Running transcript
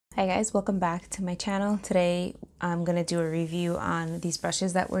Hi guys, welcome back to my channel. Today I'm going to do a review on these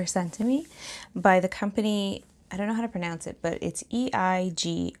brushes that were sent to me by the company, I don't know how to pronounce it, but it's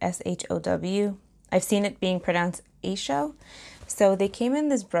Eigshow. I've seen it being pronounced Eigshow. So they came in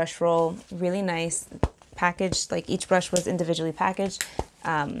this brush roll, really nice, packaged, like each brush was individually packaged,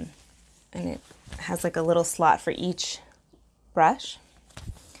 and it has like a little slot for each brush.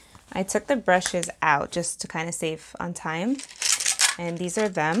 I took the brushes out just to kind of save on time. And these are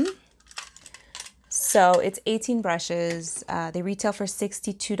them. So it's 18 brushes. They retail for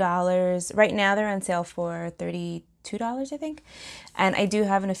 $62. Right now they're on sale for $32, I think. And I do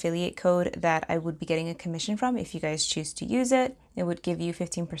have an affiliate code that I would be getting a commission from. If you guys choose to use it, it would give you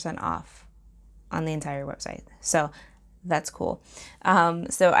 15% off on the entire website. So that's cool.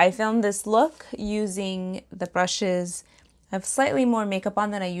 So I filmed this look using the brushes. I have slightly more makeup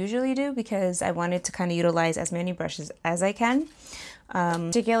on than I usually do because I wanted to kind of utilize as many brushes as I can.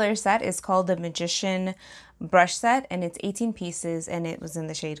 Particular set is called the Magician brush set, and it's 18 pieces, and it was in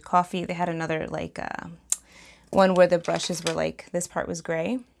the shade Coffee. They had another like one where the brushes were like, this part was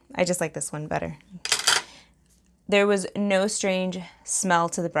gray. I just like this one better. There was no strange smell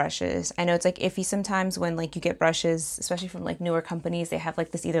to the brushes. I know it's like iffy sometimes when like you get brushes, especially from like newer companies, they have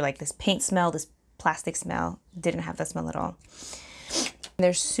like this either like this paint smell, this plastic smell. Didn't have that smell at all.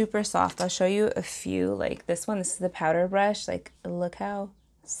 They're super soft. I'll show you a few. Like this one, this is the powder brush. Like look how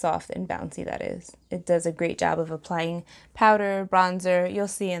soft and bouncy that is. It does a great job of applying powder, bronzer. You'll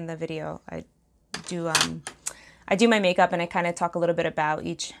see in the video. I do my makeup and I kind of talk a little bit about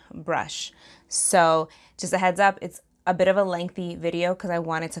each brush. So just a heads up, it's a bit of a lengthy video because I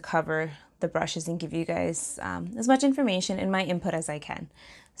wanted to cover the brushes and give you guys as much information and my input as I can.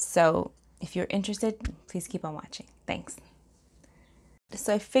 So if you're interested, please keep on watching. Thanks.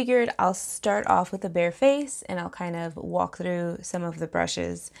 So I figured I'll start off with a bare face and I'll kind of walk through some of the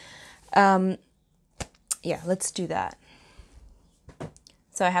brushes. Yeah, let's do that.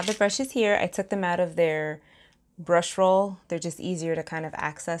 So I have the brushes here. I took them out of their brush roll. They're just easier to kind of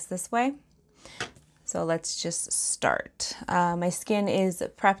access this way. So let's just start. My skin is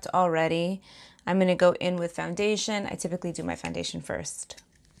prepped already. I'm going to go in with foundation. I typically do my foundation first.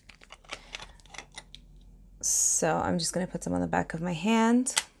 So I'm just going to put some on the back of my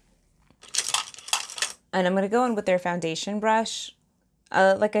hand. And I'm going to go in with their foundation brush.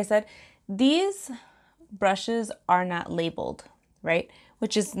 Like I said, these brushes are not labeled, right?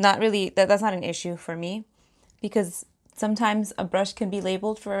 Which is not really, that's not an issue for me. Because sometimes a brush can be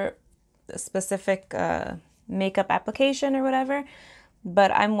labeled for a specific makeup application or whatever. But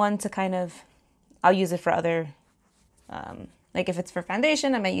I'm one to kind of, I'll use it for other, like if it's for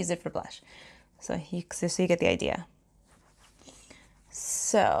foundation, I might use it for blush. So you get the idea.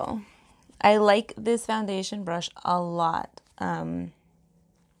 So I like this foundation brush a lot. I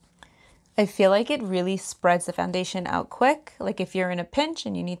feel like it really spreads the foundation out quick. Like if you're in a pinch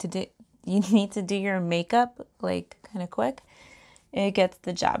and you need to do your makeup like kind of quick, it gets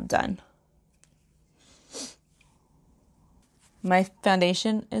the job done. My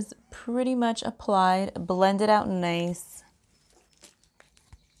foundation is pretty much applied, blended out nice.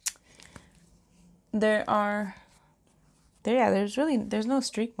 There's no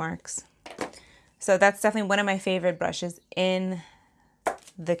streak marks. So that's definitely one of my favorite brushes in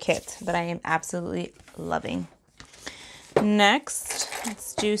the kit that I am absolutely loving. Next,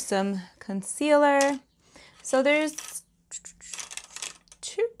 let's do some concealer. So there's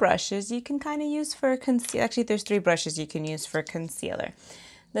two brushes you can kind of use for concealer. Actually, there's three brushes you can use for concealer.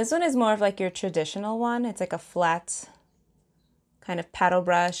 This one is more of like your traditional one. It's like a flat kind of paddle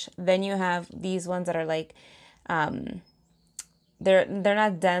brush. Then you have these ones that are like, they're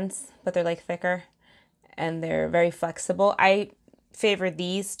not dense, but they're like thicker and they're very flexible. I favor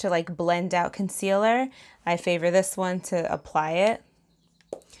these to like blend out concealer. I favor this one to apply it.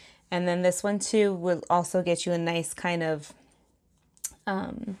 And then this one too will also get you a nice kind of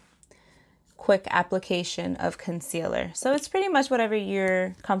quick application of concealer. So it's pretty much whatever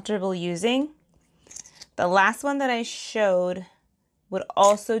you're comfortable using. The last one that I showed would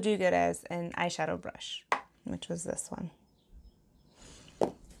also do good as an eyeshadow brush, which was this one.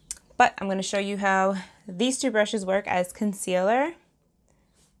 But I'm going to show you how these two brushes work as concealer,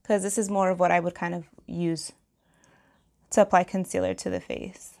 because this is more of what I would kind of use to apply concealer to the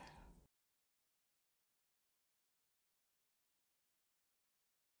face.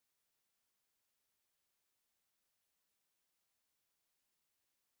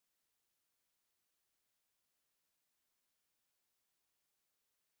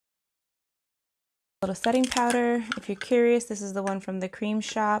 Little setting powder. If you're curious, this is the one from the Cream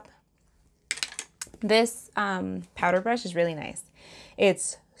Shop. This powder brush is really nice.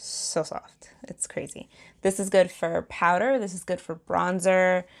 It's So soft. It's crazy. This is good for powder. This is good for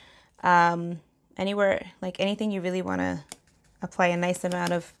bronzer. Anywhere, like anything you really want to apply a nice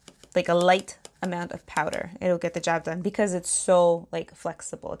amount of, like a light amount of powder. It'll get the job done because it's so like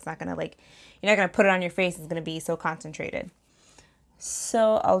flexible. It's not going to like, you're not going to put it on your face. It's going to be so concentrated.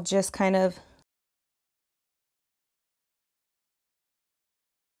 So I'll just kind of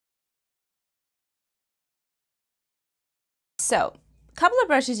So, a couple of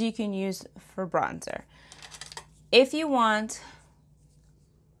brushes you can use for bronzer. If you want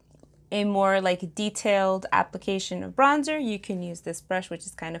a more like detailed application of bronzer, you can use this brush, which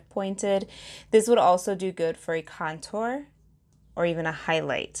is kind of pointed. This would also do good for a contour or even a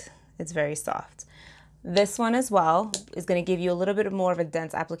highlight. It's very soft. This one as well is going to give you a little bit more of a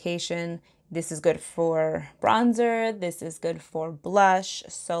dense application. This is good for bronzer. This is good for blush.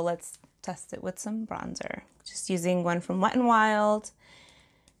 So let's test it with some bronzer. Just using one from Wet n Wild.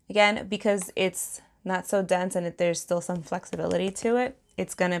 Again, because it's not so dense and there's still some flexibility to it,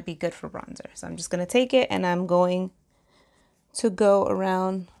 it's going to be good for bronzer. So I'm just going to take it and I'm going to go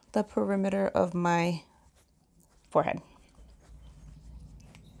around the perimeter of my forehead.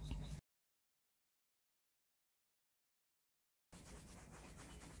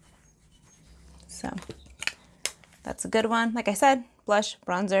 So that's a good one. Like I said, blush,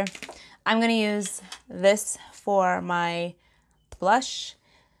 bronzer. I'm going to use this for my blush.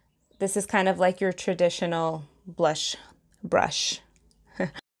 This is kind of like your traditional blush brush.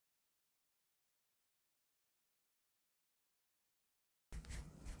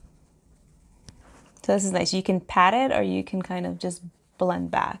 So this is nice. You can pat it or you can kind of just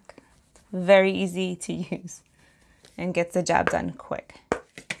blend back. It's very easy to use and gets the job done quick.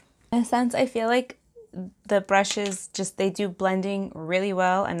 In a sense, I feel like the brushes just, they do blending really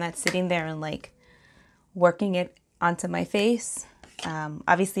well. I'm not sitting there and like working it onto my face.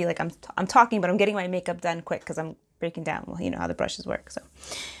 Obviously, like I'm talking, but I'm getting my makeup done quick because I'm breaking down, well, you know how the brushes work. So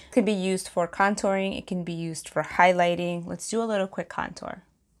it can be used for contouring. It can be used for highlighting. Let's do a little quick contour.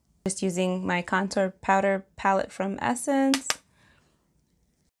 Just using my contour powder palette from Essence.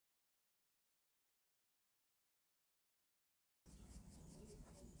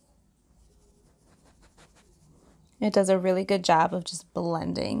 It does a really good job of just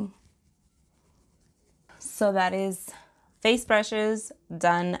blending. So that is face brushes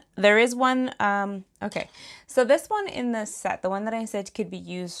done. There is one, okay. So this one in the set, the one that I said could be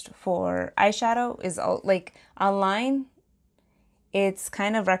used for eyeshadow is like online. It's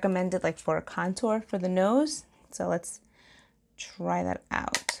kind of recommended like for a contour for the nose. So let's try that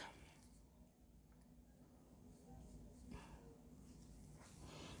out.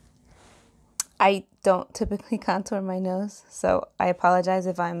 I don't typically contour my nose, so I apologize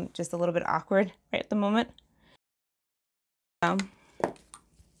if I'm just a little bit awkward right at the moment. Gonna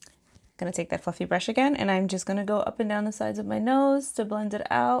take that fluffy brush again, and I'm just gonna go up and down the sides of my nose to blend it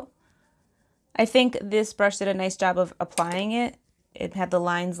out. I think this brush did a nice job of applying it. It had the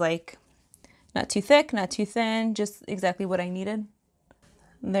lines like not too thick, not too thin, just exactly what I needed.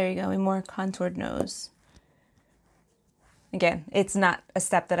 There you go, a more contoured nose. Again, it's not a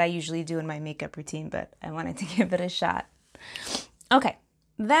step that I usually do in my makeup routine, but I wanted to give it a shot. Okay,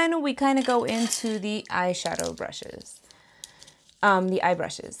 then we kind of go into the eyeshadow brushes, the eye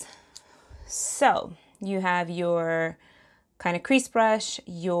brushes. So you have your kind of crease brush,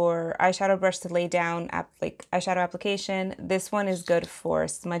 your eyeshadow brush to lay down like eyeshadow application. This one is good for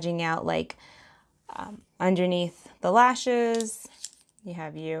smudging out like underneath the lashes. You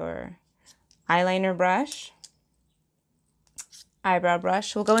have your eyeliner brush, eyebrow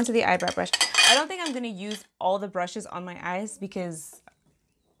brush. We'll go into the eyebrow brush. I don't think I'm going to use all the brushes on my eyes because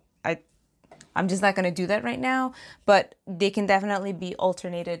I'm just not going to do that right now, but they can definitely be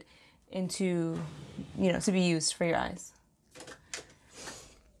alternated into, you know, to be used for your eyes.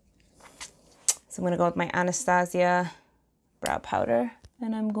 So I'm going to go with my Anastasia brow powder,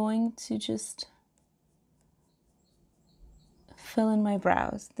 and I'm going to just fill in my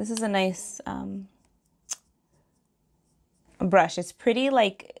brows. This is a nice brush. It's pretty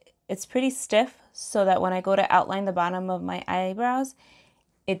stiff, so that when I go to outline the bottom of my eyebrows,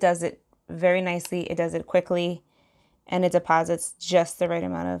 it does it very nicely. It does it quickly, and it deposits just the right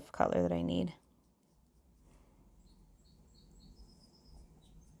amount of color that I need.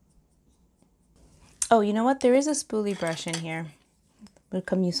 Oh, you know what? There is a spoolie brush in here. It would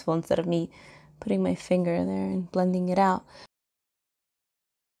come useful instead of me putting my finger there and blending it out.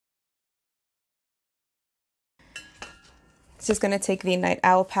 It's just going to take the Night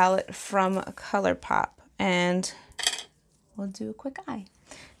Owl palette from ColourPop, and we'll do a quick eye.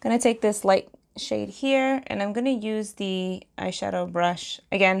 Going to take this light shade here, and I'm gonna use the eyeshadow brush.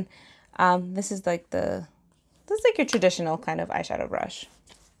 Again, this is like your traditional kind of eyeshadow brush.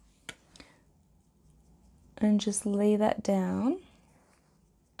 And just lay that down.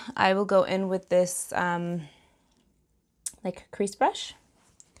 I will go in with this like crease brush.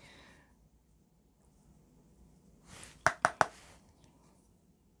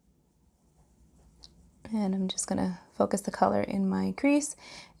 And I'm just gonna focus the color in my crease.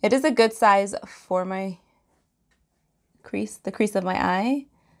 It is a good size for my crease, the crease of my eye.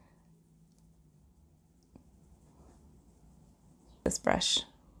 This brush,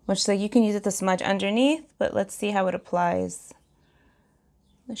 which you can use it to smudge underneath, but let's see how it applies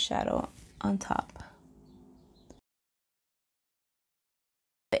the shadow on top.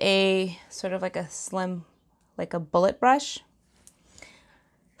 A sort of like a slim, like a bullet brush.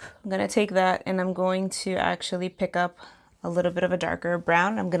 I'm gonna take that and I'm going to actually pick up a little bit of a darker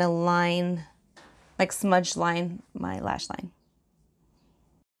brown. I'm gonna line, like smudge line my lash line.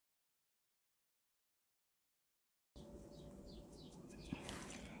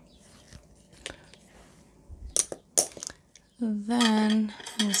 Then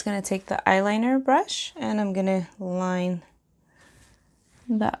I'm just gonna take the eyeliner brush and I'm gonna line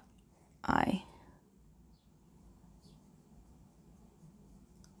the eye.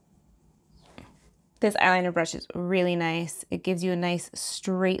 This eyeliner brush is really nice. It gives you a nice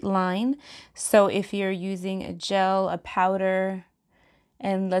straight line. So if you're using a gel, a powder,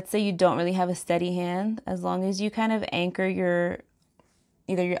 and let's say you don't really have a steady hand, as long as you kind of anchor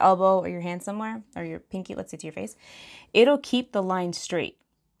either your elbow or your hand somewhere, or your pinky, let's say to your face, it'll keep the line straight.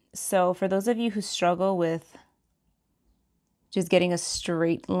 So for those of you who struggle with just getting a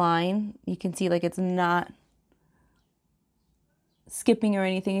straight line, you can see like it's not skipping or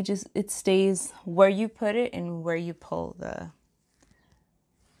anything. It stays where you put it and where you pull the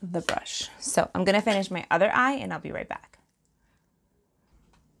brush. So I'm gonna finish my other eye and I'll be right back.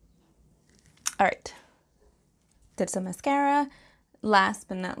 All right, did some mascara. Last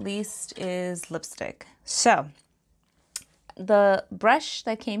but not least is lipstick. So the brush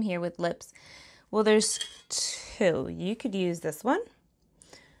that came here with lips, well, there's two. You could use this one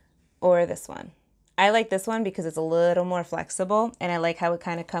or this one. I like this one because it's a little more flexible and I like how it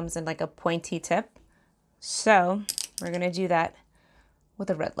kind of comes in like a pointy tip. So we're gonna do that with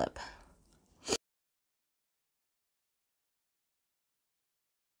a red lip.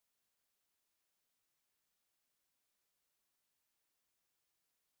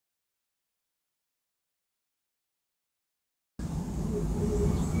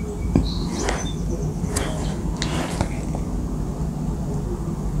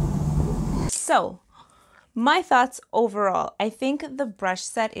 So my thoughts overall, I think the brush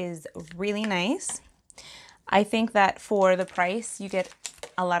set is really nice. I think that for the price, you get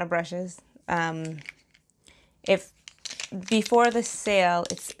a lot of brushes. If before the sale,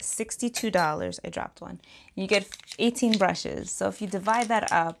 it's $62. I dropped one. You get 18 brushes. So if you divide that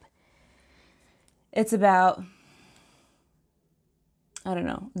up, it's about, I don't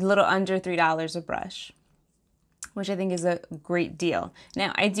know, a little under $3 a brush, which I think is a great deal.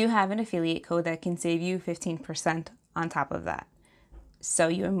 Now, I do have an affiliate code that can save you 15% on top of that. So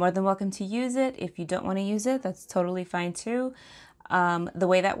you're more than welcome to use it. If you don't want to use it, that's totally fine too. The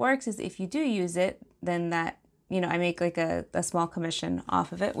way that works is if you do use it, then that, I make like a small commission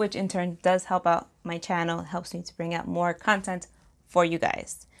off of it, which in turn does help out my channel, helps me to bring out more content for you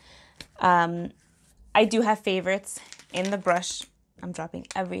guys. I do have favorites in the brush. I'm dropping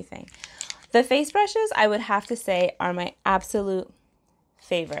everything. The face brushes, I would have to say, are my absolute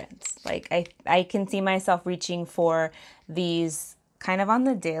favorites. Like I can see myself reaching for these kind of on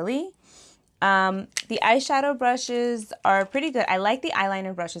the daily. The eyeshadow brushes are pretty good. I like the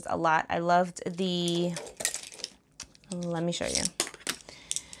eyeliner brushes a lot. I loved let me show you.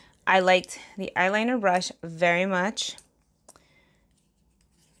 I liked the eyeliner brush very much.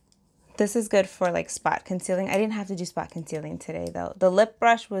 This is good for like spot concealing. I didn't have to do spot concealing today though. The lip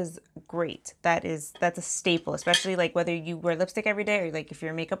brush was great. That's a staple, especially like whether you wear lipstick every day or like if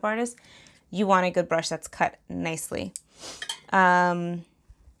you're a makeup artist, you want a good brush that's cut nicely. Thank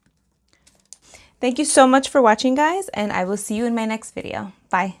you so much for watching, guys, and I will see you in my next video.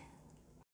 Bye.